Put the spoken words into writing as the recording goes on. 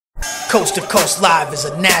Coast to Coast Live is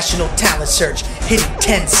a national talent search, hitting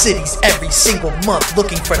 10 cities every single month,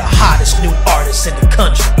 looking for the hottest new artists in the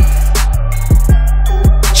country.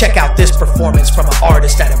 Check out this performance from an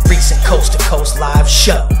artist at a recent Coast to Coast Live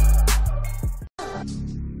show. I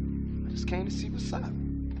just came to see what's up. Let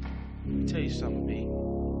me tell you something, B.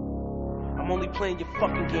 I'm only playing your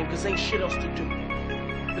fucking game because ain't shit else to do.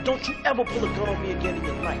 But don't you ever pull a gun on me again in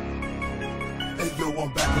your life. Hey yo,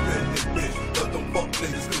 I'm back up in this bitch, but them fuck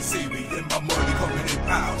niggas can see me, and my money coming in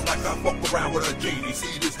piles, like I fuck around with a genie.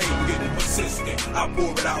 See this hate getting persistent, I pour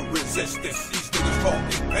it out resistance. These niggas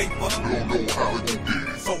talking paper, don't know how it gon' get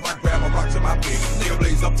it. So I grab a rock to my bed, nigga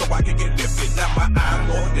blaze up so I can get lifted. Now my eyes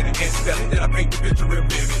lower than an instep, then I paint the picture real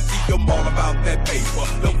vivid. See them all about that paper,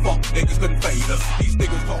 them fuck niggas couldn't fade us. These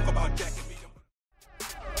niggas talk about jacking me.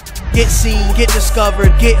 Get seen, get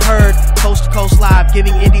discovered, get heard. Coast to Coast Live,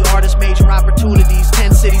 giving indie artists major opportunities.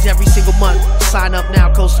 10 cities every single month. Sign up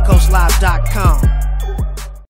now, coasttocoastlive.com.